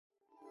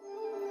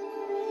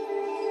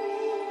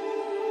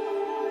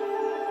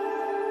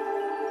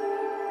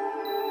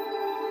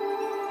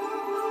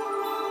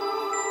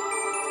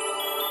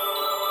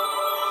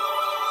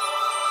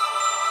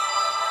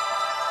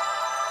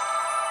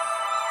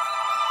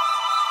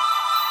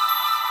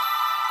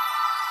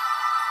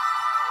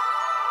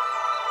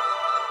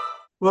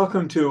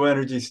Welcome to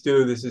Energy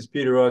Stew. This is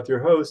Peter Roth,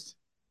 your host.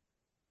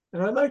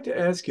 And I'd like to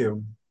ask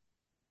you,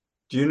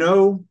 do you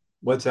know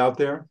what's out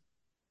there?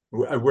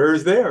 Where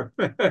is there?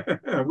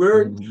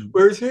 Where, Mhm.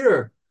 where's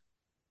here?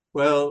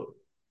 Well,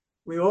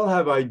 we all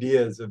have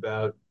ideas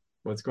about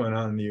what's going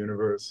on in the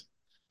universe,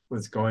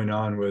 what's going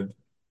on with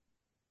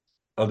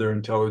other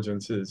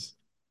intelligences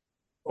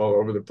all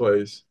over the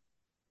place,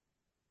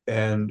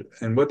 and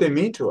what they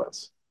mean to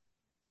us,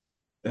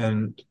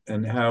 and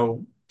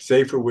how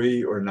safe are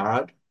we or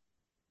not?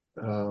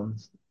 Um,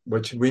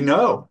 what should we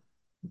know?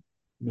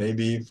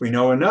 Maybe if we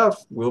know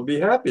enough, we'll be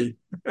happy.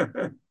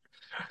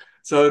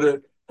 So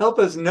to help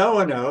us know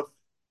enough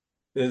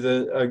is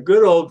a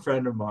good old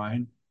friend of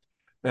mine,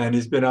 and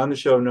he's been on the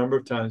show a number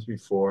of times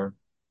before,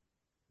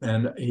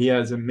 and he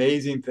has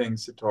amazing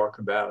things to talk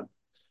about.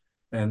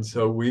 And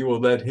so we will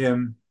let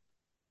him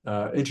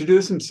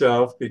introduce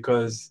himself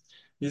because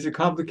he's a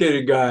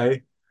complicated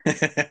guy.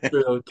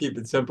 We'll keep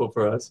it simple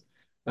for us.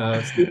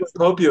 Stephen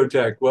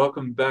Popiotek,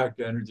 welcome back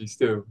to Energy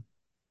Stew.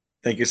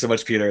 Thank you so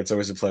much, Peter. It's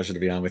always a pleasure to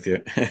be on with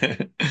you.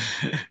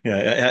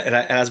 Yeah,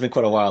 it has been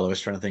quite a while. I was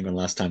trying to think when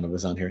last time I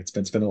was on here. It's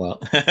been a while.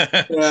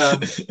 Yeah,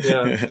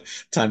 yeah,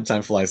 Time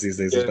flies these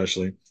days, yeah,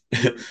 especially.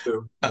 yours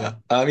too. Yeah.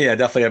 Yeah,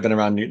 definitely. I've been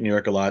around New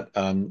York a lot.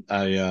 I'm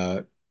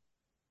a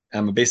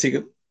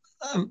basic.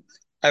 Um,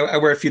 I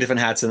wear a few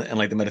different hats in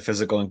like the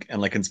metaphysical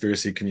and like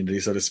conspiracy community,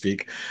 so to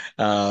speak.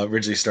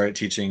 Originally started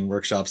teaching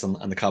workshops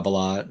on the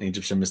Kabbalah and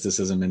Egyptian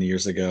mysticism many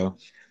years ago,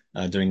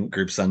 doing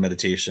groups on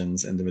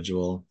meditations,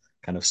 individual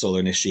kind of solar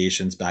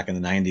initiations back in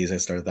the 90s. I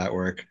started that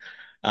work.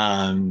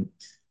 Um,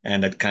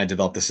 and I kind of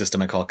developed a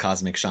system I call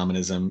cosmic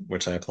shamanism,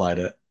 which I apply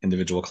to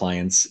individual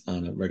clients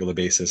on a regular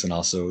basis and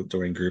also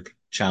during group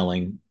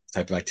channeling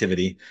type of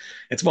activity.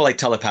 It's more like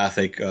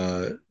telepathic,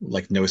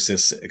 like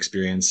gnosis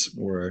experience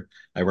where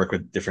I work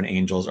with different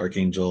angels,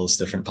 archangels,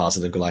 different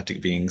positive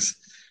galactic beings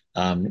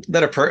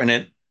that are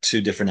pertinent to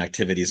different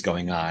activities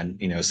going on,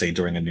 say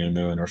during a new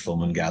moon or full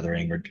moon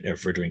gathering, or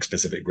if we're doing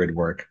specific grid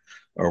work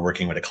or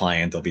working with a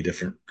client, there'll be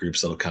different groups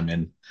that'll come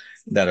in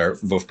that are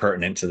both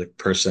pertinent to the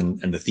person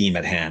and the theme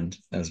at hand,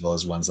 as well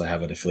as ones I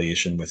have an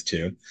affiliation with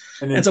too.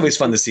 And And it's it's always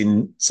fun to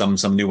see some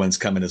new ones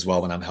come in as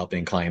well when I'm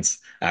helping clients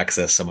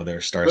access some of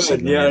their star seed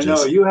good. Yeah, I know.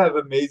 lineages. You have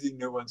amazing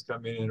new ones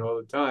coming in all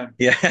the time.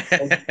 Yeah.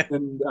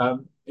 And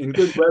in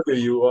good weather,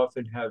 you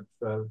often have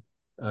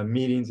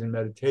meetings and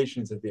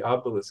meditations at the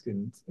obelisk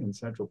in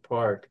Central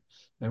Park,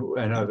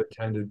 and I've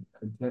attended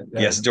that.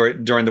 Yes,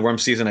 during the warm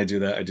season, I do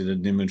that. I do the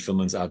new moon full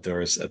moons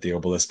outdoors at the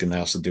obelisk, and I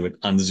also do it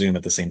on Zoom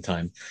at the same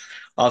time.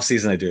 Off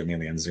season, I do it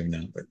mainly on Zoom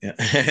now, but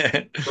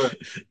yeah. Sure.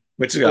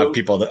 Which So,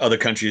 people, the other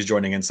countries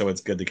joining in, so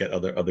it's good to get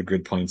other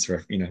grid points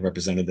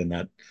represented in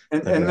that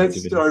type and of let's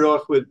activity. start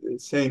off with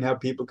saying how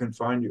people can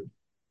find you.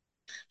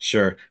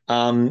 Sure.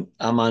 I'm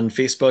on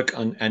Facebook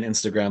and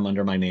Instagram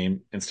under my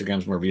name.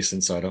 Instagram's more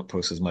recent, so I don't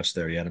post as much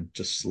there yet. I'm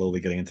just slowly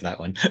getting into that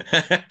one.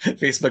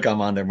 Facebook, I'm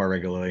on there more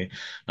regularly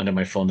under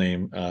my full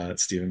name,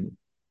 Stephen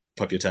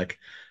Popiotek,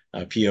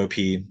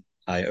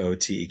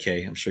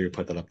 Popiotek. I'm sure you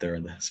put that up there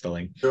in the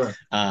spelling. Sure.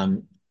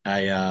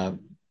 I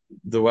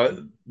the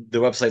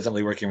website's not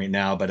really working right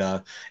now,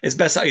 but it's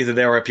best either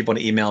there or if people want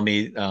to email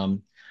me.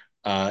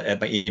 At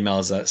my email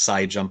is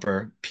PSI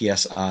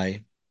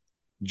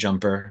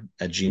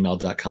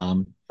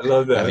jumper@gmail.com. I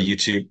love I have a that.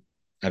 YouTube,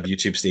 I have a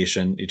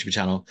YouTube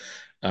channel.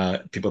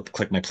 People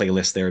click my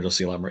playlist there, they'll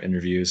see a lot more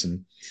interviews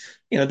and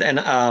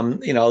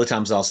other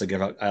times I also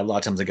give out a lot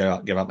of times I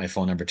give out my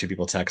phone number to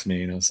people text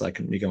me, so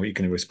you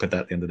can always put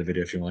that at the end of the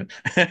video if you want.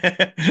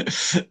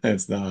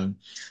 It's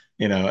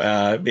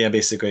yeah,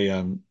 basically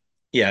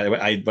yeah,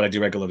 what I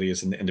do regularly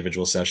is in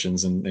individual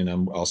sessions and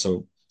I'm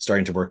also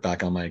starting to work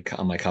back on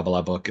my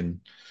Kabbalah book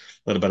and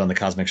a little bit on the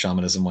cosmic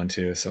shamanism one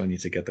too. So I need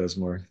to get those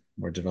more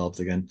developed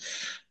again.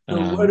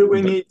 So, what do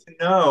we But need to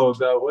know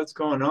about what's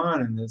going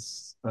on in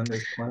this on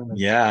this planet?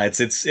 yeah,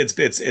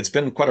 it's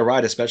been quite a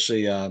ride,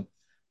 especially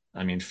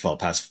I mean, well,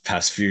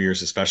 past few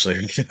years, especially.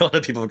 A lot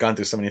of people have gone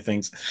through so many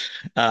things.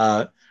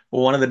 Uh,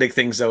 one of the big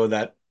things though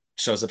that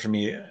shows up for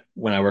me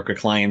when I work with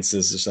clients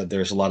is just that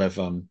there's a lot of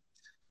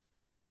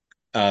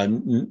uh,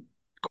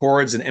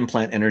 chords and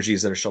implant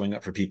energies that are showing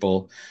up for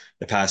people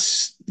the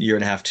past year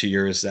and a half, 2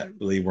 years that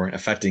really weren't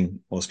affecting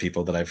most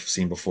people that I've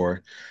seen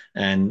before.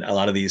 And a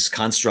lot of these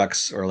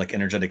constructs or like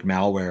energetic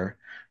malware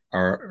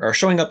are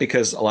showing up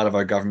because a lot of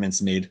our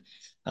governments made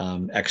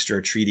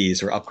extra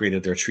treaties or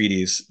upgraded their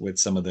treaties with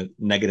some of the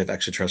negative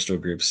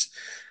extraterrestrial groups.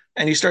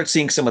 And you start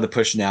seeing some of the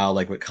push now,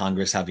 like with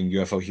Congress having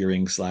UFO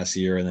hearings last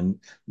year, and then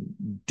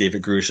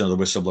David Grush and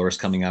the whistleblowers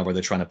coming out where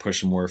they're trying to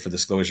push more for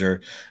disclosure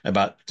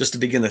about just to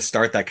begin to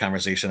start that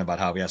conversation about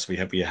how yes we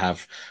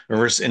have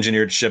reverse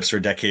engineered ships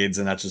for decades,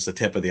 and that's just the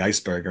tip of the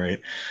iceberg,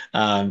 right?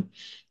 Um,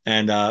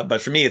 and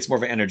But for me, it's more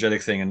of an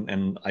energetic thing,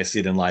 and I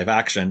see it in live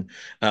action,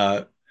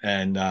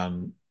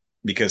 and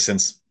because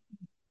since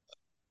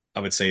I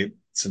would say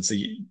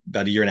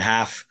about a year and a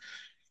half,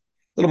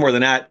 a little more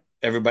than that,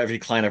 every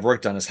client I've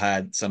worked on has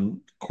had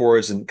some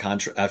cords and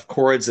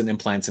cords and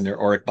implants in their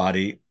auric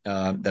body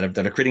that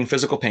are creating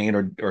physical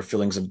pain or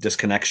feelings of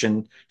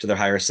disconnection to their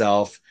higher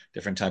self,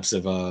 different types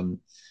of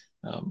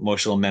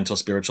emotional, mental,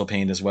 spiritual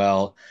pain as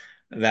well.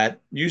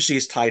 That usually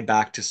is tied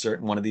back to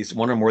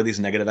one or more of these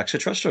negative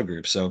extraterrestrial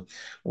groups. So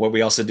what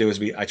we also do is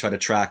I try to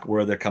track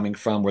where they're coming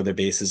from, where their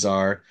bases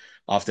are.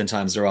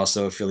 Oftentimes they're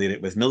also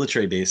affiliated with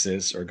military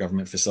bases or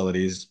government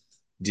facilities,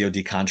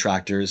 DoD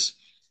contractors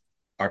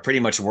are pretty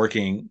much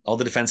working, all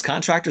the defense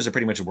contractors are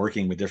pretty much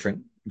working with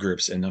different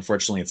groups. And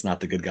unfortunately, it's not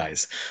the good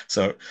guys.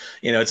 So,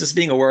 it's just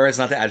being aware. It's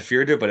not to add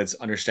fear to it, but it's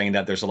understanding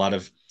that there's a lot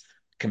of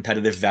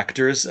competitive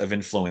vectors of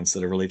influence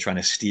that are really trying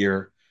to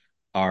steer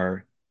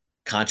our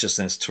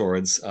consciousness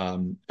towards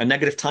a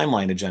negative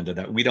timeline agenda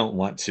that we don't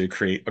want to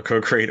create or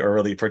co-create or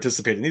really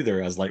participate in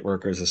either as light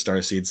workers, as star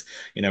seeds.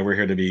 We're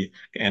here to be,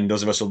 and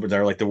those of us that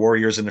are like the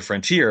warriors in the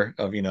frontier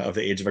of, of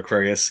the age of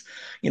Aquarius,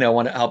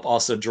 want to help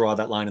also draw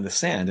that line in the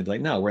sand and be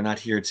like, no, we're not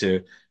here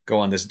to go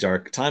on this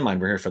dark timeline.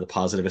 We're here for the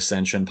positive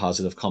ascension,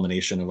 positive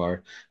culmination of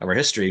our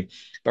history.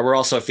 But we're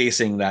also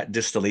facing that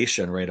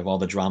distillation, right, of all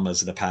the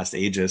dramas of the past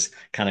ages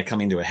kind of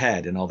coming to a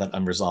head, and all that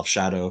unresolved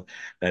shadow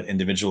that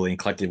individually and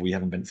collectively we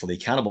haven't been fully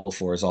accountable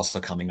for is also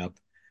coming up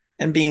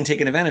and being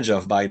taken advantage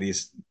of by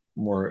these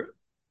more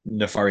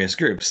nefarious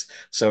groups.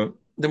 So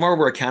the more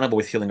we're accountable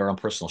with healing our own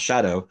personal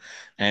shadow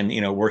and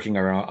working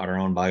on our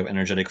own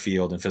bioenergetic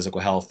field and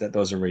physical health, that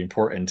those are very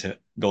important to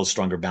build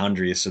stronger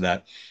boundaries so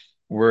that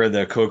we're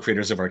the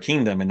co-creators of our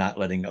kingdom and not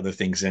letting other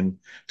things in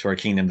to our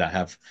kingdom that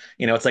have,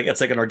 it's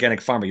like an organic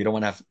farmer. You don't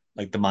want to have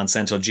like the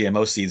Monsanto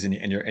GMO seeds in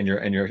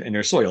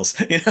your soils.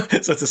 So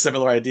it's a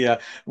similar idea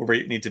where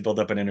you need to build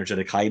up an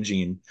energetic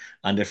hygiene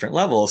on different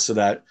levels so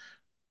that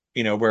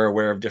we're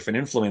aware of different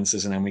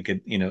influences, and then we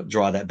could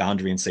draw that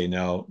boundary and say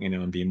no,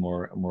 and be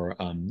more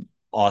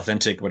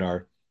authentic with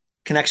our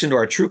connection to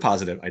our true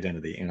positive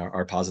identity and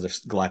our positive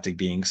galactic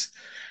beings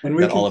And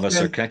we that can all of us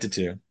are sense, connected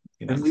to.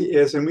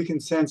 and we can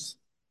sense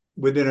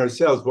within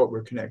ourselves what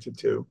we're connected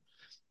to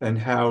and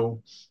how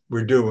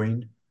we're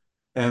doing.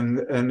 And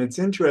it's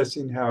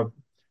interesting how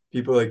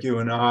people like you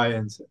and I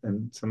and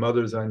some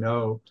others I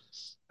know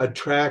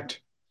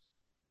attract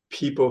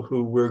people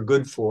who we're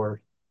good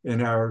for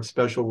in our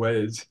special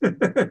ways.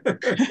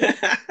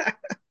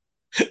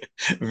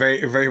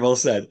 Very, very well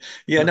said.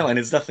 Yeah, no, and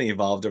it's definitely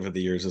evolved over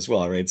the years as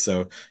well, right?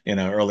 So,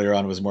 earlier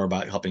on was more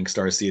about helping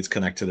star seeds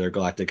connect to their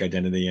galactic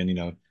identity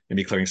and,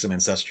 maybe clearing some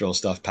ancestral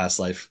stuff, past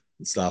life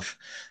stuff.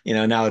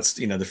 Now it's,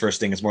 the first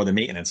thing is more the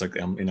maintenance. Like,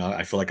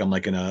 I feel like I'm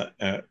like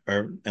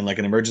or in like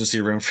an emergency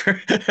room for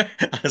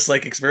on a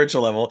psychic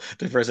spiritual level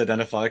to first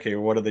identify, okay,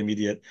 what are the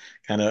immediate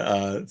kind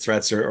of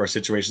threats or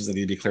situations that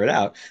need to be cleared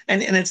out.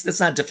 And it's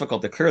not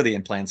difficult to clear the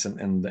implants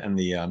and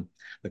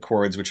the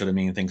chords, which are the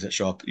main things that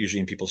show up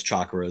usually in people's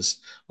chakras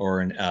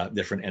or in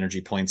different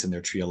energy points in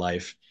their tree of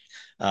life.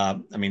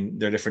 I mean,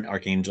 there are different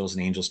archangels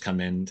and angels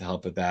come in to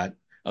help with that.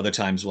 Other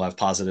times we'll have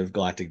positive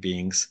galactic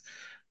beings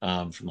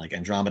from like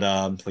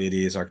Andromeda,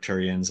 Pleiades,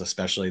 Arcturians,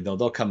 especially.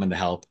 They'll come in to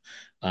help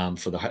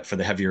for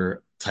the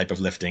heavier type of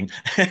lifting,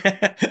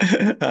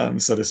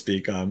 so to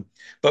speak.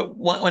 But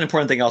one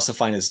important thing I also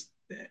find is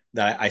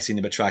that I seem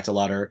to attract a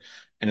lot are,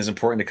 and is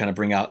important to kind of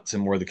bring out to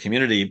more of the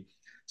community,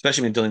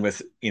 especially when dealing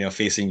with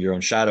facing your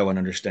own shadow and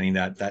understanding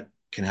that that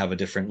can have a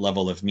different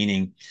level of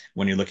meaning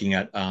when you're looking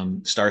at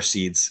star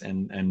seeds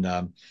and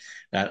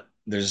that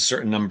there's a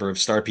certain number of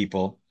star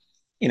people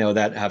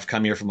that have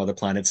come here from other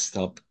planets to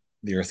help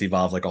the Earth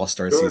evolve, like all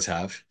star seeds Sure.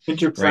 have, right?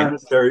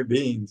 Interplanetary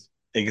beings.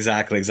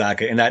 Exactly,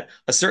 exactly. And that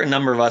a certain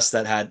number of us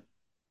that had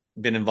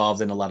been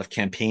involved in a lot of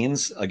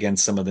campaigns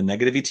against some of the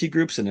negative ET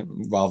groups and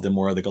involved in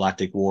more of the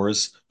galactic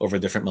wars over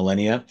different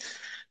millennia.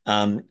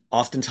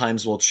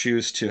 Oftentimes we'll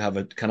choose to have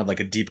a kind of like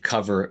a deep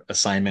cover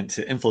assignment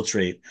to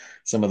infiltrate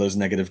some of those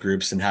negative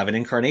groups and have an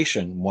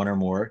incarnation, one or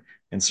more,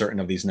 in certain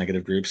of these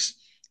negative groups,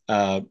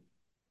 uh,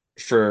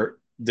 for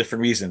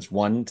different reasons.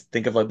 One,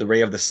 think of like the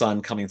ray of the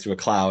sun coming through a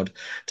cloud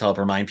to help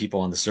remind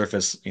people on the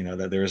surface,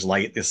 that there is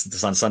light. The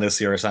sun is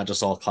here. It's not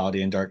just all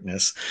cloudy and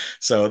darkness.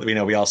 So,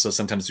 we also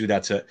sometimes do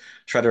that to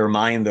try to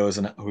remind those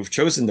who've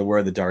chosen to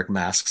wear the dark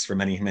masks for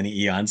many, many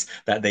eons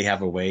that they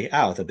have a way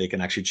out, that they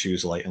can actually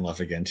choose light and love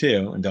again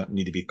too, and don't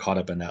need to be caught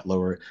up in that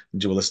lower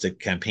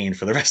dualistic campaign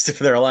for the rest of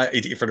their life,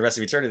 for the rest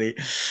of eternity.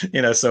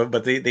 So,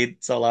 but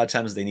so a lot of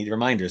times they need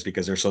reminders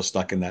because they're so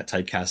stuck in that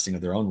typecasting of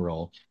their own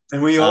role.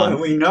 And Um,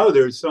 we know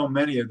there's so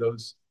many of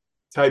those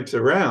types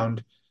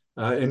around,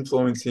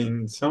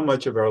 influencing so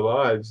much of our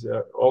lives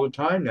all the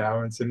time now.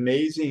 And it's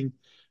amazing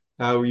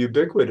how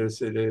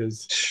ubiquitous it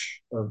is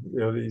of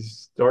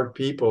these dark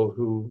people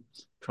who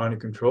trying to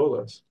control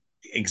us.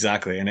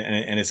 Exactly, and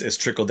it's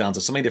trickled down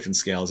to so many different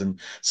scales, and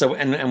so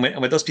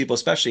and with those people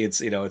especially,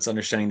 it's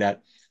understanding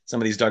that some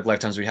of these dark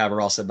lifetimes we have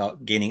are also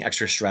about gaining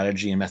extra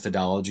strategy and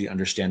methodology,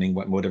 understanding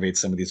what motivates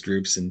some of these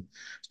groups, and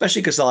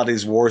especially because a lot of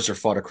these wars are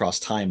fought across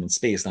time and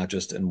space, not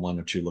just in one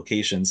or two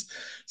locations.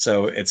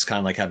 So it's kind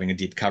of like having a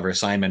deep cover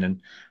assignment,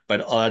 and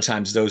but a lot of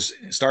times those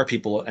star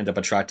people end up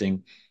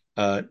attracting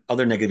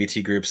other negative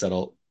ET groups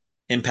that'll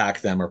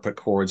impact them or put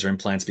cords or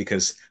implants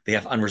because they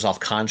have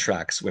unresolved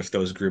contracts with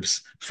those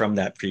groups from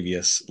that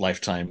previous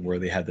lifetime where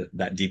they had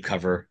that deep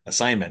cover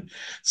assignment.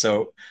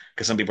 So,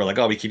 because some people are like,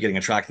 oh, we keep getting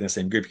attracted in the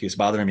same group, it keeps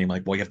bothering me. I'm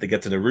like, well, you have to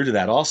get to the root of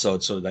that also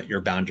so that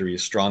your boundary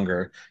is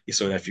stronger.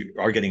 So that if you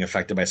are getting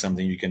affected by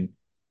something, you can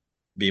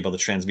be able to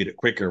transmute it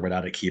quicker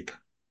without it keep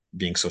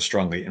being so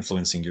strongly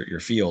influeing your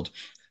field.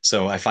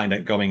 So I find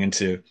that going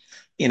into,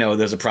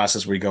 there's a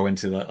process where you go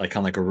into like kind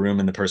of like a room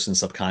in the person's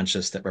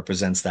subconscious that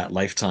represents that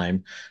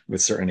lifetime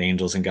with certain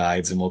angels and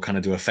guides, and we'll kind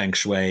of do a feng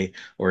shui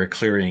or a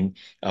clearing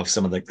of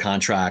some of the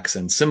contracts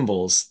and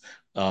symbols.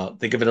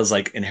 Think of it as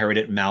like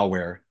inherited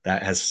malware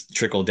that has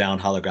trickled down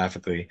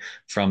holographically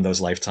from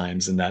those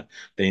lifetimes, and that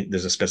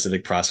there's a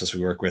specific process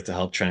we work with to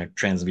help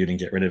transmute and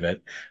get rid of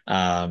it,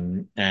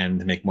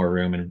 and make more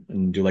room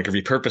and do like a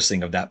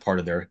repurposing of that part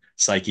of their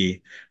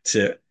psyche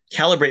to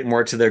calibrate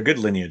more to their good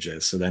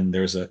lineages. So then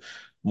there's a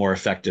more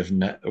effective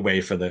way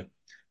for the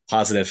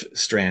positive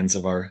strands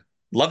of our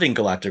loving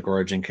galactic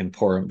origin can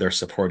pour their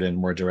support in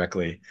more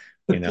directly,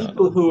 The you know.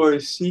 people who are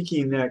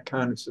seeking that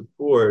kind of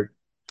support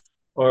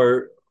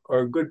are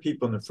are good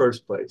people in the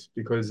first place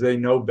because they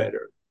know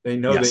better. They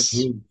know they Yes.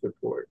 need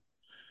support.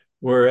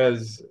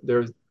 Whereas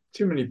there's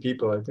too many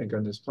people, I think,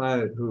 on this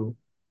planet who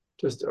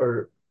just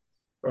are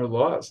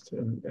lost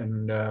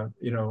and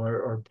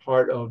are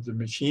part of the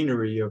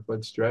machinery of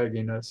what's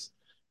dragging us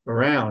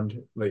around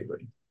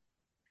lately.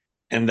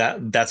 And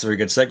that's a very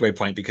good segue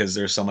point because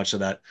there's so much of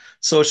that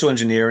social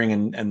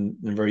engineering and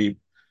very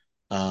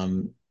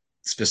um,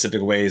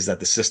 specific ways that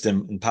the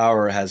system and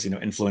power has,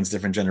 influenced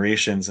different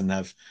generations and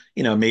have,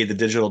 made the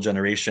digital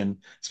generation,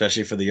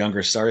 especially for the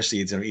younger star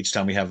seeds, and each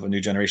time we have a new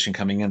generation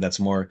coming in that's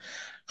more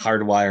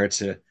hardwired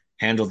to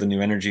handle the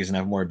new energies and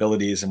have more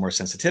abilities and more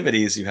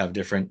sensitivities, you have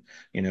different,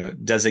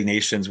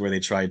 designations where they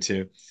try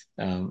to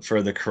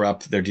further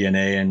corrupt their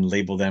DNA and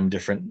label them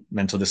different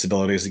mental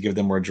disabilities to give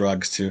them more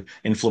drugs to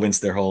influence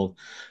their whole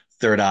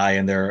third eye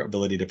and their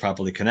ability to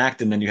properly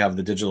connect. And then you have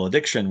the digital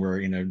addiction where,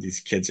 these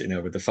kids,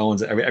 with the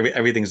phones,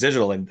 everything's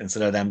digital. And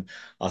instead of them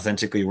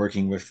authentically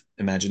working with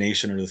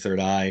imagination or the third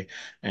eye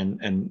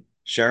and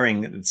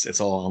sharing, it's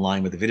all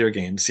online with the video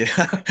games,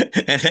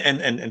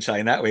 and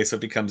shying that way. So it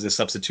becomes this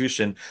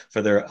substitution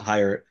for their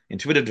higher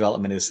intuitive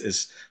development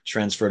is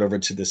transferred over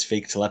to this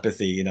fake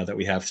telepathy, that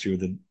we have through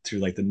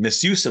like the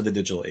misuse of the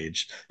digital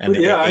age and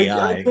But yeah, the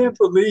I AI. can't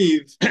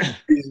believe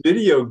these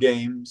video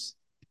games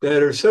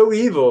that are so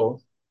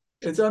evil.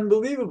 It's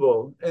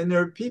unbelievable. And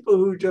there are people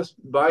who just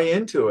buy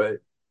into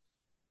it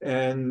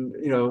and,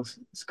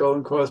 skull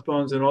and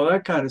crossbones and all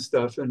that kind of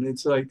stuff. And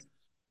it's like,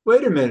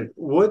 wait a minute,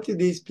 who do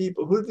these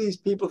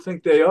people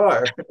think they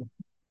are?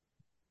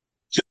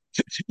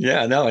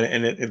 Yeah, no,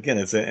 and again,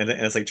 and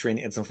it's like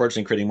training. It's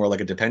unfortunately creating more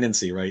like a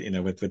dependency, right?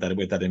 With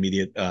that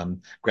immediate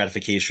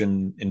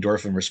gratification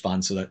endorphin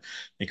response, so that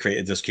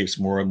it just keeps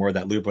more and more of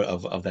that loop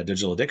of that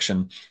digital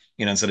addiction.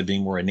 Instead of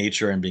being more in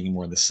nature and being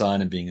more in the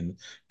sun and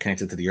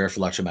connected to the earth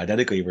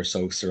electromagnetically, we're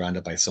so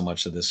surrounded by so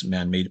much of this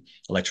man-made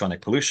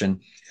electronic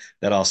pollution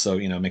that also,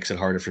 makes it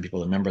harder for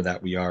people to remember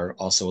that we are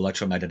also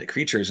electromagnetic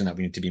creatures and that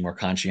we need to be more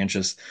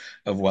conscientious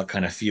of what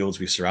kind of fields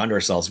we surround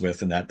ourselves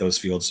with, and that those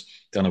fields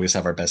don't always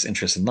have our best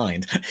interests in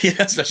mind,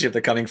 especially if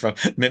they're coming from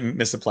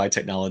misapplied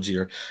technology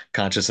or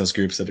consciousness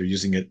groups that are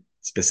using it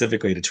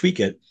specifically to tweak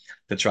it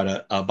to try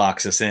to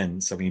box us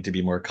in. So we need to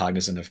be more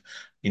cognizant of,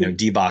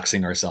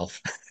 deboxing ourselves.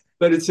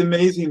 But it's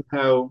amazing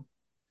how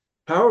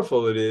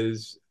powerful it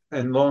is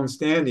and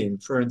long-standing.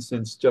 For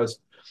instance,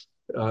 just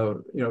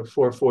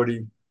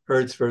 440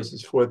 hertz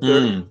versus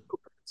 430. Mm.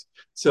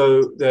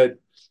 So that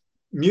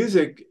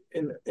music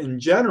in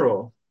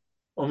general,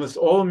 almost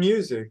all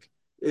music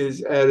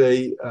is at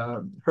a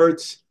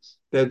hertz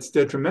that's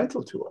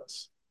detrimental to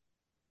us.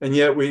 And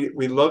yet we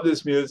love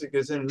this music,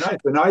 isn't it nice?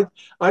 And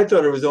I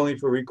thought it was only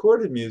for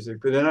recorded music,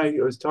 but then I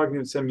was talking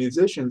to some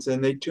musicians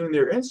and they tune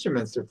their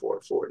instruments to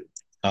 440.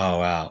 Oh,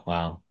 wow.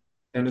 Wow.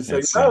 And it's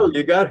like, It's no,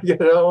 you got to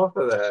get off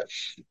of that.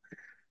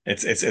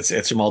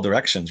 it's from all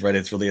directions, right?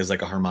 It's really is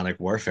like a harmonic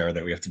warfare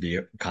that we have to be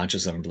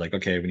conscious of and be like,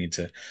 okay, we need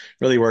to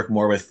really work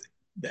more with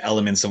the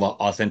elements of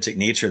authentic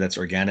nature that's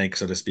organic,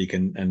 so to speak,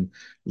 and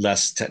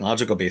less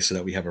technological based, so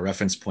that we have a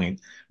reference point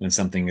when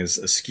something is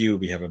askew.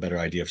 We have a better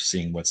idea of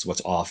seeing what's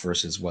off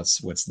versus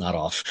what's not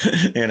off,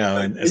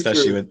 and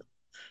especially Nature, with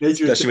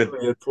nature's especially with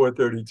telling me at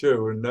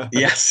 432 and not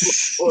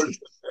yes. 40.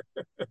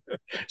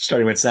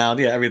 Starting with sound,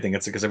 yeah, everything.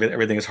 It's because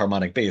everything is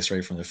harmonic based,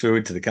 right? From the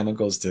food to the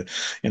chemicals to,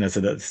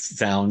 to the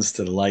sounds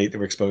to the light that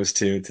we're exposed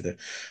to to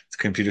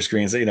computer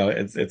screens.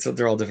 It's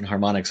they're all different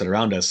harmonics that are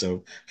around us.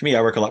 So for me,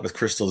 I work a lot with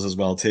crystals as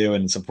well too,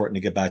 and it's important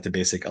to get back to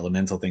basic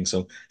elemental things.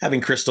 So having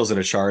crystals that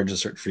are charged at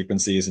certain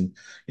frequencies, and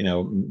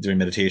doing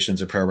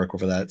meditations or prayer work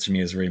over that to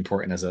me is very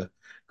important as a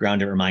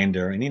grounded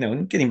reminder, and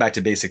and getting back to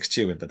basics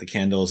too. But the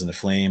candles and the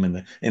flame and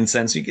the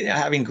incense,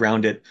 having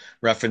grounded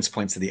reference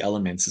points to the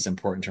elements is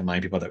important to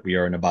remind people that we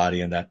are in a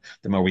body, and that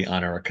the more we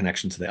honor our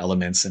connection to the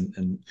elements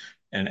and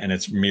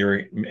its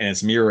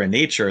mirror in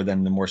nature,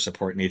 then the more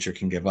support nature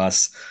can give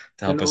us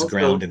to And help us also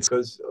ground and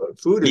because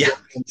food is yeah.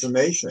 all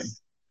information.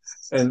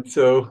 And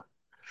so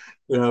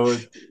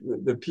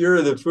the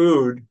purer the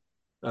food,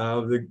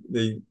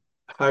 the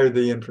higher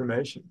the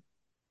information.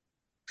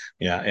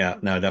 Yeah, yeah,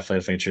 no,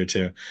 definitely true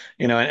too.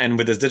 And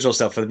with this digital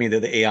stuff, for me,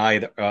 the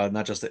AI,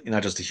 not just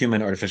the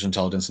human artificial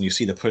intelligence, and you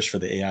see the push for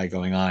the AI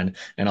going on,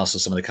 and also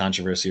some of the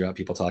controversy about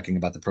people talking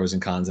about the pros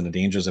and cons and the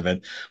dangers of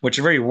it, which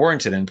are very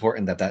warranted and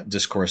important that that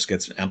discourse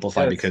gets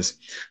amplified Yes, because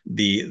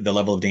the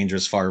level of danger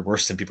is far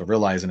worse than people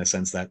realize in a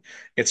sense that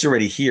it's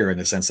already here in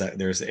the sense that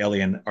there's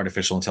alien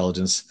artificial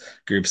intelligence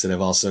groups that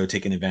have also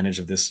taken advantage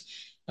of this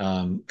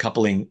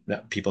coupling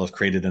that people have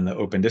created in the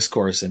open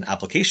discourse and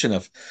application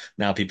of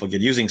now people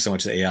get using so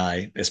much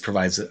AI. This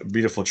provides a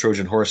beautiful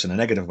Trojan horse in a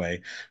negative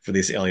way for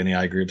these alien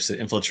AI groups to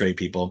infiltrate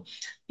people,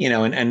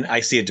 and I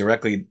see it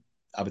directly.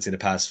 I would say the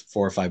past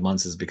 4 or 5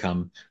 months has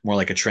become more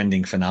like a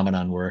trending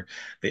phenomenon where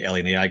the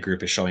alien AI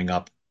group is showing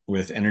up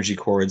with energy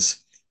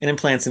cords and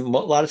implants, and a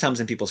lot of times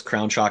in people's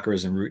crown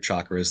chakras and root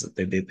chakras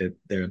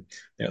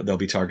that they'll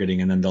be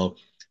targeting, and then they'll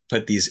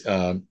put these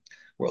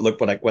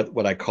look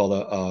what I call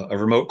a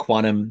remote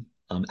quantum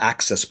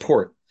access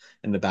port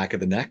in the back of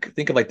the neck.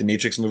 Think of like the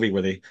Matrix movie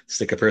where they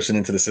stick a person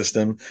into the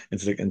system,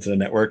 into the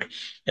network.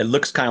 It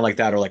looks kind of like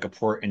that, or like a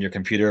port in your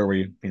computer where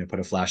you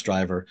put a flash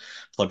drive or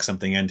plug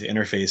something in to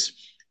interface.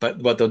 But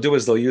what they'll do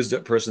is they'll use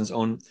the person's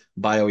own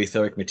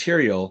bioetheric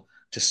material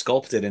to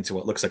sculpt it into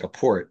what looks like a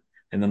port,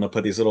 and then they'll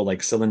put these little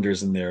like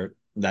cylinders in there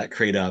that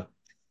create a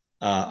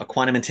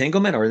quantum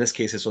entanglement, or in this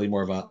case, it's really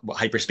more of a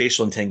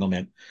hyperspatial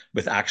entanglement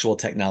with actual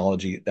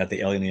technology that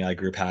the Alien AI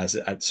group has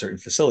at certain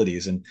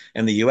facilities. And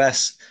the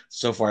U.S.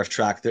 so far have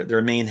tracked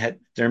their main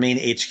HQ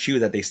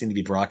that they seem to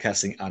be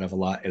broadcasting out of a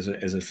lot is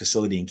a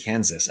facility in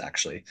Kansas,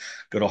 actually.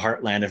 Good old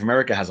heartland of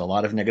America has a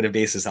lot of negative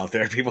bases out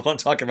there. People don't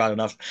talk about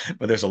enough,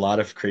 but there's a lot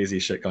of crazy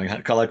shit going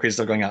on, a lot of crazy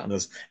stuff going out in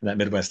that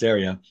Midwest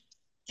area.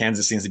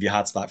 Kansas seems to be a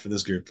hotspot for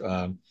this group.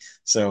 And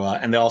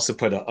they also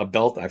put a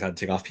belt I've had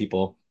to take off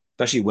people,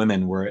 especially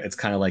women, where it's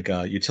kind of like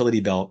a utility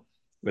belt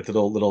with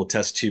little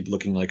test tube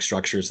looking like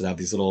structures that have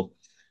these little,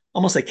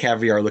 almost like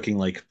caviar looking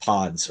like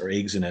pods or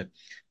eggs in it.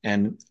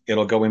 And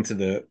it'll go into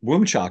the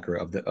womb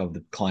chakra of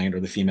the client or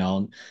the female.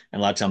 And a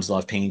lot of times they'll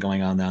have pain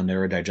going on down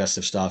there,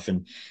 digestive stuff.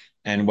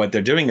 And what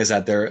they're doing is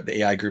that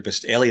the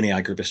alien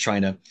AI group is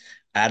trying to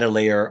add a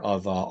layer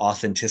of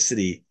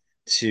authenticity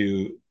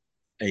to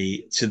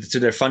to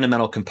their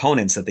fundamental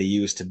components that they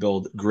use to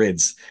build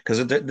grids.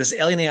 Because this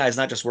alien AI is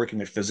not just working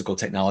with physical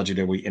technology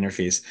that we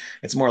interface;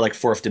 it's more like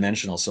fourth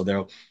dimensional.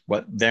 So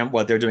what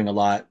they're doing a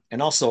lot,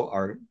 and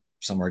also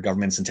some of our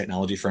governments and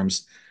technology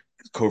firms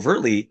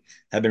covertly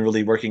have been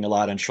really working a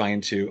lot on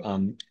trying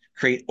to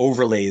create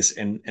overlays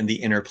in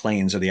the inner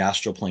planes or the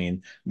astral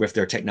plane with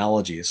their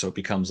technology. So it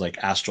becomes like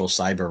astral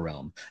cyber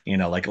realm,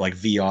 like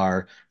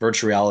VR,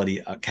 virtual reality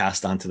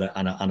cast onto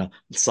on a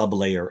sub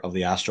layer of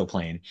the astral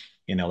plane.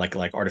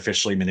 Like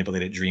artificially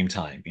manipulated dream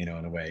time, in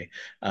a way.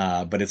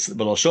 But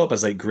it'll show up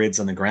as like grids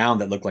on the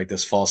ground that look like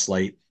this false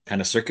light kind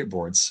of circuit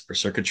boards or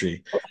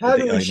circuitry that How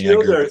do the we alien AI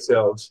shield group.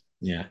 ourselves?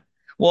 Yeah.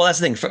 Well, that's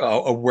the thing.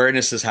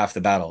 Awareness is half the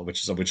battle,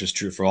 which is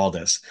true for all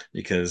this.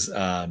 Because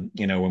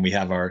when we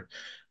have our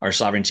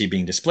sovereignty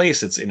being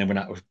displaced, it's we're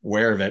not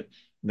aware of it,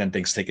 then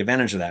things take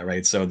advantage of that,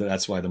 right? So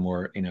that's why the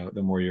more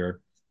you're,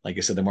 like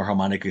I said, the more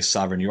harmonically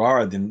sovereign you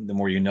are, then the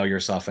more you know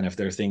yourself. And if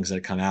there are things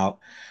that come out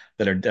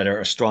that are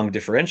a strong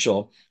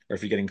differential, or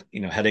if you're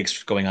getting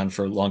headaches going on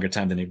for a longer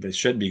time than it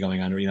should be going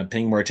on, or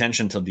paying more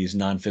attention to these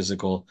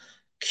non-physical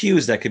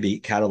cues that could be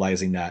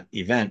catalyzing that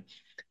event.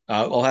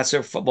 Well, that's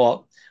their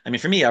football. I mean,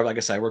 for me, like I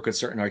said, I work with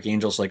certain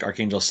archangels like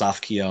Archangel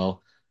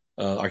Safkiel,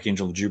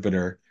 Archangel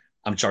Jupiter.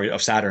 I'm sorry,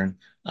 of Saturn,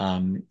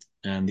 and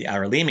the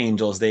Aralim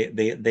angels.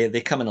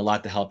 They come in a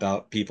lot to help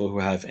out people who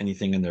have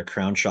anything in their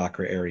crown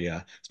chakra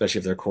area, especially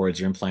if they're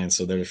cords or implants.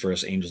 So they're the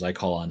first angels I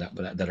call on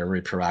that are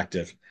very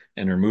proactive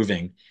and are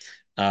moving.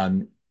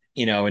 Um,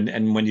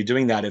 and when you're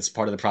doing that, it's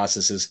part of the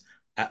process is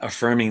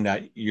affirming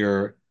that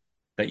you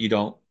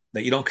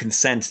don't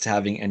consent to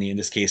having any, in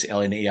this case,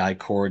 alien AI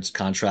cords,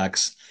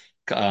 contracts,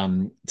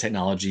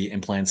 technology,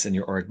 implants in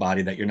your auric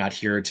body, that you're not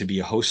here to be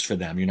a host for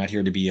them. You're not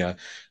here to be a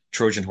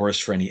Trojan horse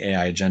for any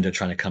AI agenda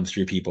trying to come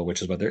through people,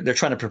 which is what they're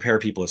trying to prepare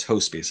people as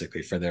hosts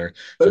basically for their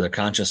for But their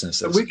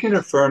consciousnesses. we can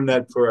affirm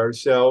that for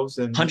ourselves,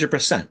 and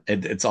 100%.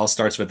 It all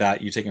starts with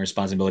that. You taking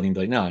responsibility and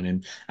be like, no,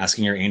 and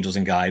asking your angels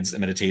and guides,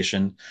 and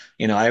meditation.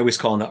 I always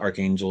call in the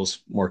archangels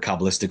more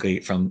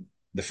Kabbalistically from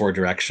the four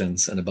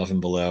directions and above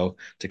and below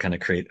to kind of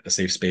create a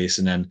safe space.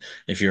 And then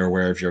if you're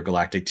aware of your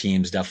galactic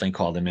teams, definitely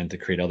call them in to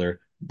create other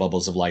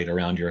bubbles of light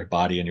around your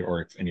body and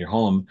your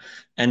home,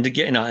 and to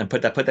get and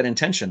put that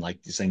intention, like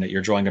you're saying that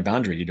you're drawing a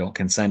boundary. You don't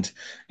consent,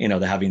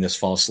 to having this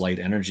false light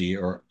energy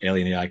or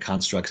alien AI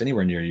constructs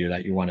anywhere near you,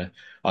 that you want to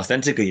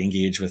authentically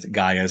engage with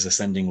Gaia's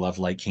ascending love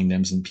light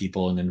kingdoms and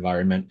people and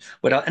environment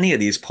without any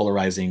of these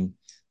polarizing,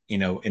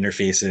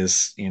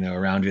 interfaces,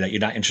 around you that you're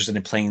not interested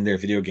in playing their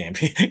video game.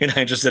 You're not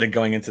interested in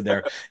going into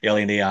their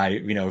alien AI,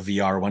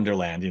 VR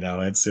wonderland.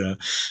 It's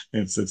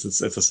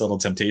a subtle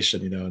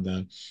temptation,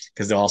 and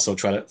because they'll also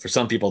try to, for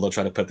some people, they'll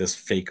try to put this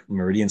fake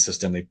meridian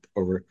system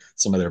over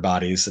some of their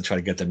bodies to try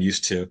to get them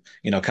used to,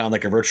 kind of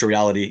like a virtual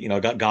reality,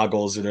 got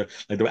goggles, or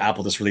like the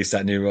Apple just released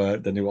that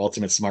the new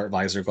Ultimate Smart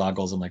Visor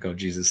goggles. I'm like, oh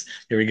Jesus,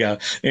 here we go,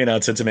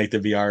 to make the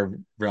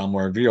VR realm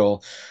more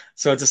real.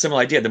 So it's a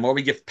similar idea. The more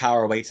we give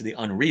power away to the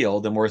unreal,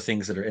 the more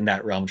things that are in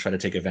that realm try to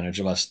take advantage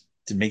of us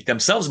to make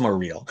themselves more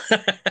real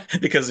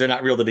because they're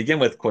not real to begin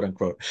with, quote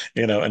unquote,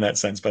 in that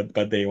sense.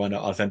 But they want to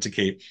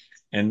authenticate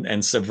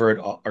and subvert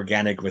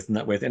organic with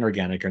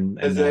inorganic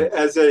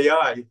as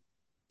AI.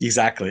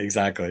 exactly.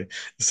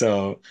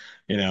 So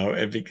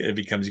it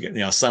becomes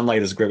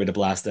sunlight is a great way to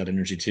blast that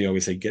energy too. I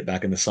always say get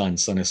back in the sun.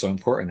 Sun is so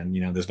important,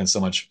 and there's been so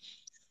much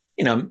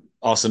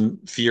awesome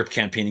fear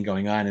campaigning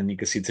going on. And you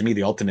can see to me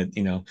the ultimate,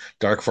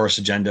 dark force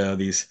agenda,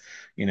 these,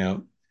 you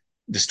know,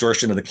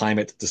 distortion of the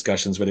climate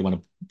discussions where they want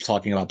to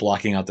talking about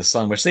blocking out the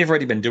sun, which they've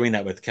already been doing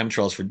that with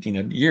chemtrails for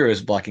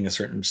years, blocking a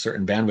certain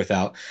bandwidth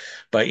out.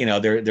 But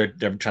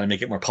they're trying to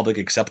make it more public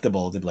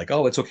acceptable. They're like,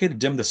 oh, it's okay to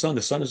dim the sun.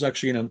 The sun is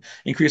actually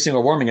increasing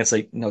or warming. It's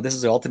like no, this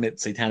is the ultimate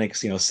satanic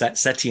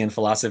Setian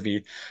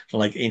philosophy from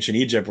like ancient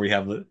Egypt, where you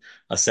have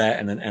a Set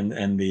and then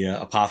and the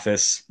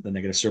Apophis, the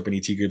negative serpent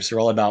ET groups. They're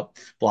all about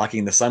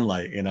blocking the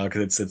sunlight,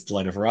 because it's the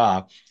light of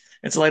Ra.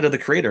 It's the light of the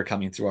Creator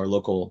coming through our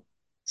local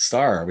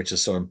star, which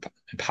is so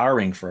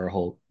empowering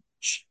for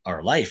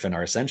our life and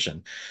our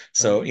ascension.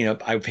 So,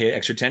 I would pay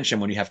extra attention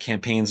when you have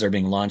campaigns that are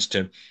being launched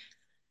to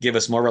give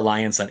us more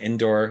reliance on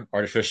indoor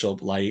artificial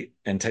light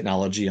and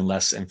technology and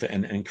less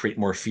and create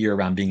more fear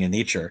around being in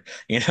nature,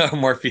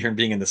 more fear in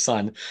being in the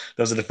sun.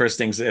 Those are the first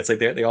things. It's like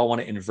they all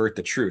want to invert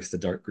the truth, the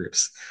dark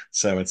groups.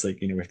 So it's like,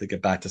 we have to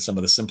get back to some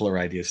of the simpler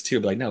ideas too.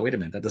 But like, no, wait a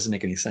minute, that doesn't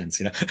make any sense,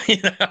 you know?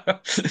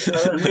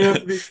 And we have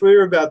to be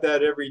clear about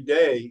that every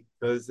day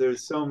because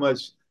there's so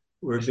much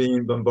we're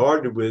being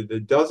bombarded with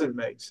that doesn't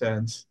make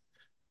sense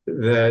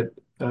that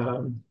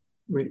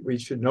we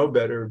should know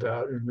better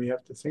about and we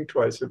have to think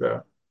twice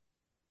about.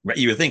 Right,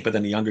 you would think, but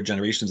then the younger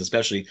generations,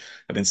 especially,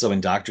 have been so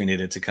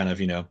indoctrinated to kind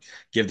of,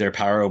 give their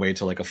power away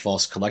to like a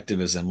false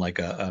collectivism, like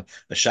a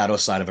shadow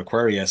side of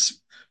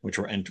Aquarius, which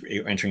we're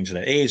entering to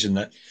that age. And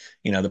that,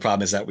 the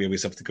problem is that we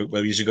always have to go,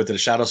 well, we usually go to the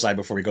shadow side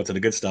before we go to the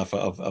good stuff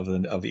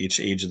of each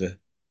age of the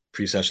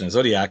precession of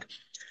zodiac.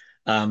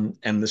 And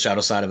the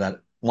shadow side of that,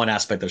 one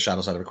aspect of the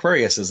shadow side of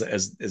Aquarius is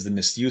the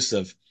misuse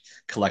of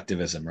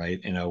collectivism, right?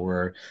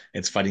 Where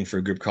it's fighting for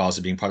a group cause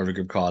or being part of a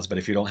group cause. But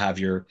if you don't have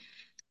your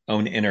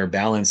own inner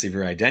balance of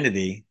your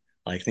identity,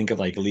 like think of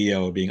like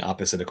Leo being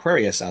opposite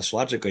Aquarius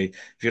astrologically,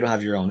 if you don't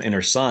have your own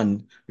inner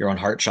sun, your own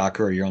heart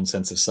chakra, or your own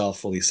sense of self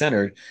fully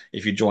centered,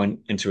 if you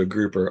join into a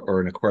group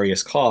or an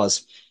Aquarius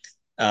cause,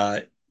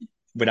 uh,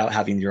 without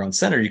having your own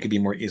center, you could be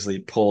more easily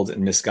pulled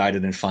and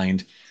misguided and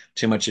find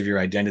too much of your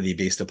identity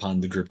based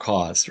upon the group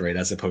cause, right?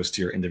 As opposed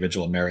to your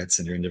individual merits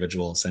and your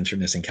individual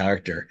centeredness and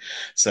character.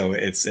 So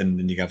and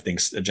then you have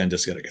things,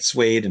 agendas got to get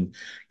swayed. And,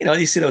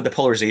 you see the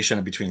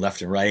polarization between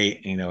left and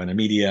right, in the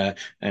media.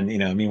 And,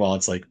 meanwhile,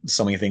 it's like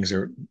so many things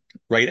are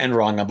right and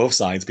wrong on both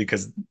sides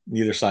because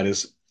neither side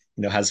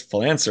has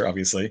full answer,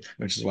 obviously,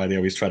 which is why they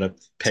always try to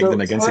peg them So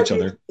against how each do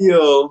you other.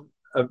 feel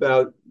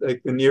about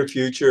like the near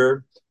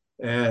future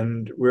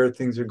and where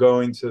things are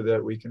going so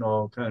that we can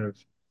all kind of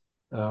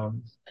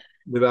um,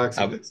 relax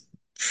a I, bit?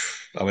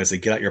 I would say,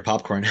 get out your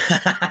popcorn. To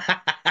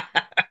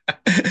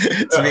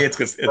me, Yeah,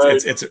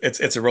 right.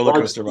 it's a roller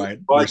coaster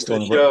ride. We're Watch still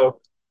the in show.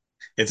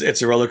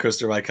 it's a roller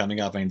coaster ride coming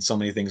up. I mean, so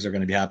many things are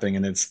going to be happening,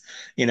 and it's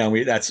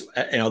we that's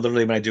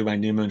literally when I do my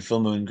new moon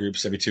full moon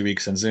groups every 2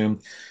 weeks on Zoom,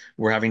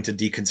 we're having to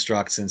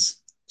deconstruct since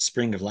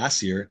spring of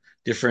last year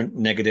different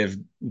negative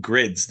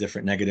grids,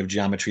 different negative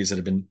geometries that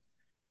have been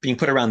being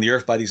put around the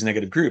earth by these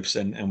negative groups,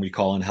 and we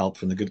call in help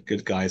from the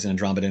good guys,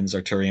 Andromedans,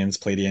 Arcturians,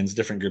 Pleiadians,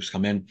 different groups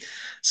come in.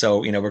 So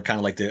we're kind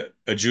of like the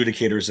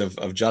adjudicators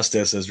of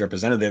justice as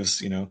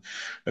representatives,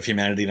 of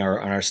humanity in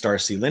our star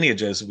seed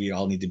lineages. We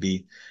all need to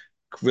be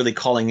really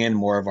calling in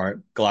more of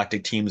our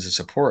galactic teams of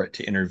support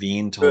to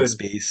intervene, to hold Good.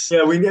 space.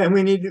 Yeah, we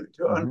need to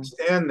Mhm.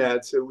 understand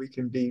that so we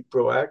can be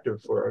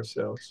proactive for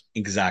ourselves.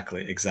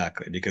 Exactly.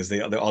 Because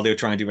all they're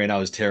trying to do right now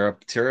is tear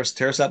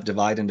us up,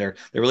 divide, and they're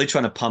really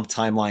trying to pump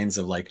timelines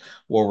of like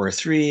World War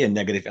III and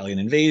negative alien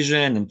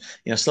invasion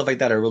and stuff like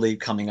that are really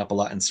coming up a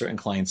lot in certain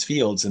clients'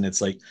 fields. And it's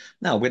like,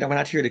 no, we're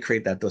not here to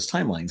create those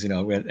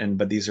timelines,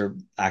 but these are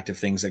active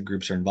things that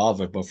groups are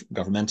involved with, both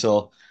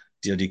governmental,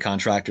 DoD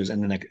contractors, and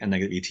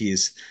negative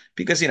ETs,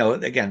 because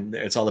again,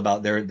 it's all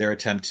about their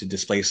attempt to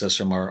displace us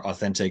from our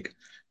authentic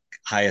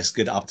highest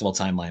good optimal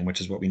timeline, which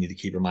is what we need to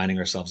keep reminding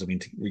ourselves. I mean,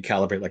 to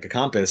recalibrate like a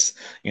compass,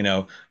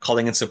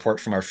 calling in support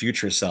from our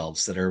future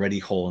selves that are already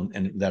whole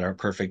and that are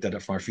perfect, that are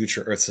from our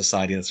future Earth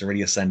society that's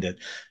already ascended,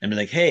 and be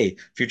like, hey,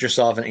 future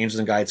self and angels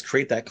and guides,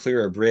 create that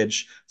clearer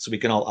bridge so we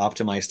can all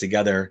optimize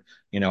together,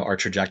 our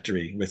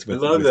trajectory with I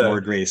with love with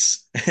more that.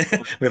 grace,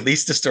 with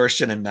least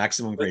distortion and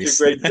maximum Such a grace.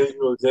 great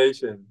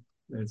visualization.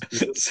 It's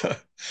beautiful. So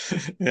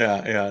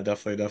yeah, yeah,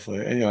 definitely,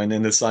 definitely. And, and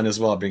then the sun as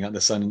well, bring out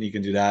the sun, and you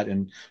can do that,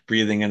 and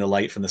breathing in the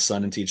light from the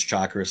sun into each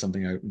chakra is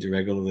something I do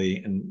regularly,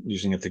 and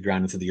using it to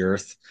ground into the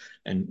earth,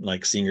 and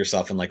like seeing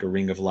yourself in like a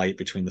ring of light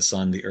between the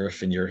sun, the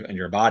earth, and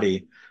your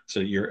body, so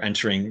you're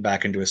entering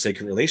back into a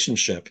sacred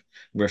relationship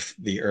with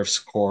the earth's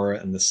core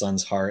and the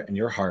sun's heart and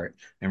your heart,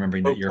 and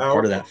remembering that So you're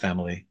part of that powerful.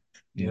 family.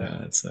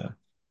 Yeah, It's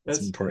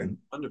that's important.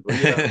 wonderful.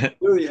 Yeah,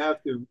 we really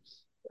have to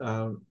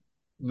um,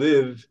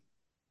 live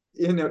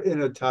in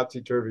a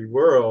topsy-turvy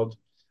world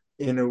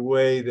in a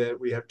way that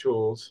we have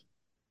tools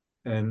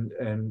and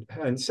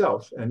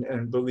self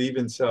and believe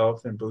in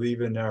self and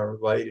believe in our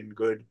light and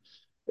good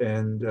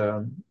and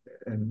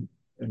and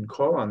and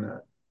call on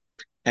that.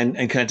 And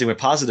connecting with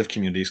positive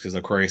communities because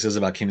Aquarius is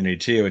about community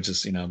too. It's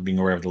just being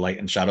aware of the light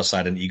and shadow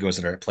side and egos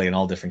that are at play in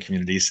all different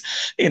communities.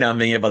 Being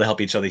able to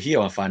help each other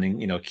heal and finding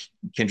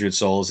kindred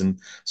souls and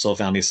soul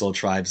families, soul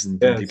tribes, and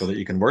people Yes, that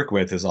you can work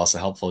with is also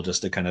helpful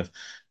just to kind of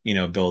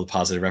build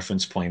positive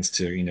reference points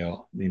to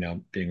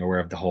being aware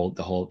of the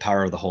whole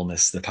power of the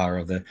wholeness, the power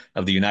of the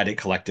united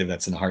collective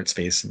that's in the heart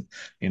space,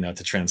 and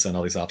to transcend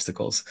all these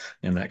obstacles.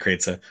 And that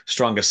creates a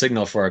stronger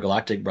signal for our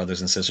galactic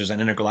brothers and sisters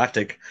and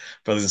intergalactic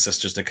brothers and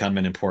sisters to come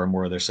in and pour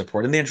more of their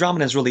support. And the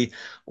Andromedans really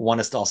want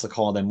us to also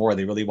call on them more.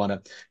 They really want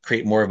to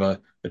create more of a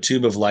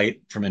tube of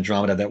light from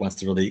Andromeda that wants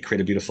to really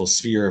create a beautiful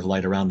sphere of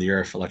light around the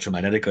Earth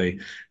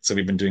electromagnetically. So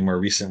we've been doing more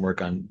recent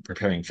work on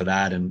preparing for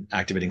that and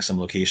activating some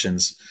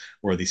locations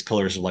where these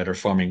pillars of light are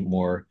forming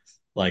more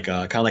like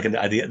kind of like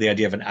the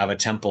idea of an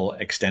avatemple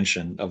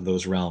extension of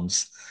those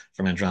realms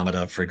from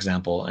Andromeda, for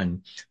example.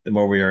 And the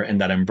more we are in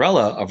that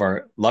umbrella of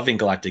our loving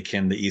galactic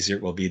kin, the easier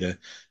it will be to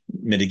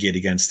mitigate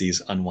against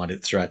these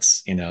unwanted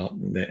threats, and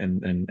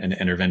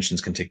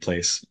interventions can take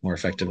place more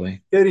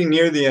effectively. getting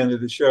near the end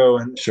of the show,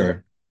 and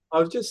Sure. I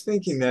was just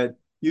thinking that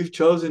you've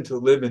chosen to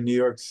live in New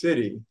York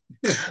City.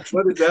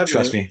 What does that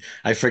Trust mean? me,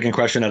 I freaking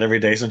question that every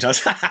day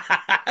sometimes,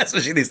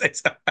 especially these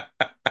days.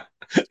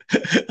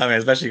 I mean,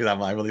 especially because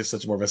I'm really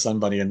such more of a sun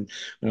bunny. And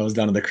when I was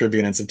down in the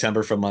Caribbean in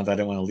September for a month, I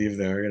didn't want to leave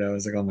there. I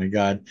was like, oh my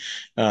God.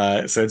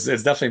 So it's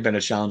definitely been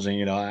a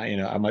challenging.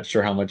 I'm not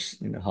sure how much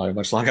how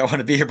much longer I want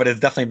to be here, but it's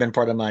definitely been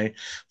part of my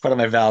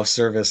vow of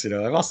service.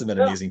 I've also met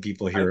Yeah, amazing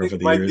people I here think over it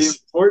the might be years.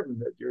 important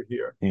that you're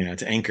here.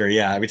 To anchor.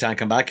 Yeah, every time I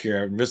come back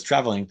here, I'm just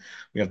traveling.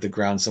 We have to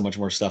ground so much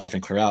more stuff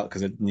and clear out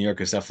because New York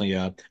is definitely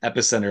a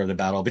epicenter of the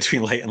battle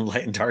between light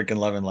and dark and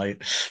love and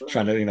light.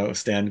 Trying to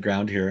stand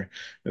ground here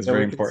is And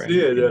very we can see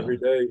important. it every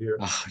day here.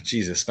 Oh,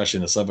 Jesus, especially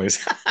in the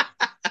subways.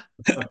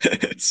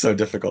 It's so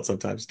difficult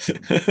sometimes.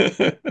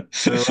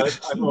 Well,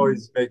 I'm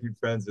always making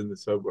friends in the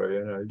subway,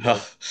 and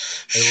Oh,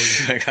 I always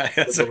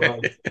that's all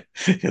civilize. right.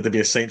 You have to be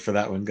a saint for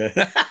that one. Good.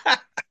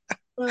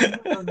 Well,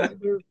 I don't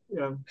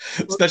know.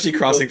 Most Especially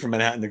crossing people, from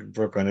Manhattan to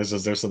Brooklyn is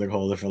just there's something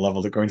whole different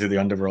level to going to the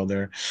underworld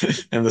there.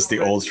 And just the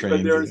old but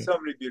trains. there are so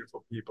many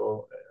beautiful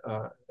people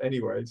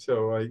anyway.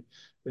 So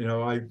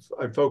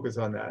I focus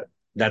on that and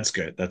That's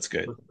good. That's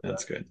good. look for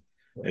That's that. good.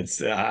 Yeah.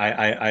 It's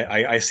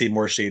I see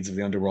more shades of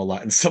the underworld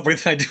lot in Subway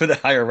than I do the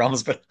higher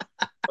realms, but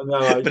Well,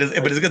 no, but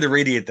it's good to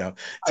radiate though.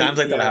 Times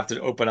like that I yeah, have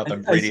to open up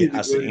and I see radiate, the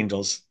ask the good.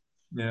 angels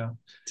Yeah.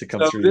 to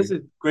come So through this you.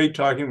 is great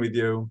talking with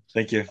you.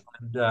 Thank you.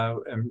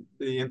 And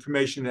the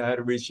information on how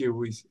to reach you,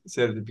 we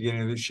said at the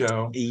beginning of the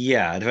show.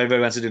 Yeah, if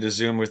anybody wants to do the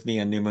Zoom with me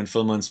on new moon,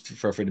 full moons,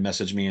 feel free to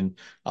message me, and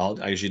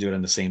I usually do it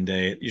on the same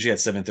day, usually at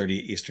 7:30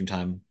 Eastern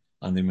time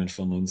on new moon,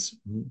 full moons.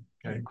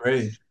 Okay,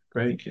 great,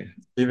 great. Thank you.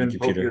 Thank Stephen you,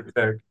 Peter.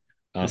 Popiotek. It's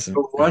Awesome.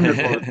 so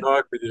wonderful to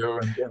talk with you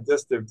and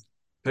just to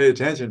pay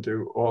attention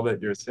to all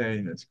that you're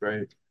saying. It's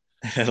great.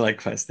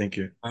 Likewise. Thank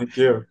you. Thank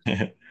you.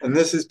 And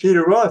this is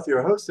Peter Roth,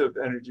 your host of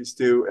Energy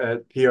Stew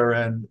at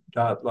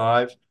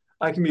prn.live.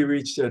 I can be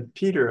reached at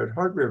peter at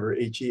heartriver,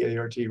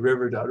 HEART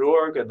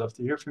river.org. I'd love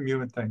to hear from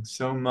you, and thanks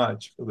so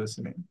much for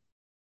listening.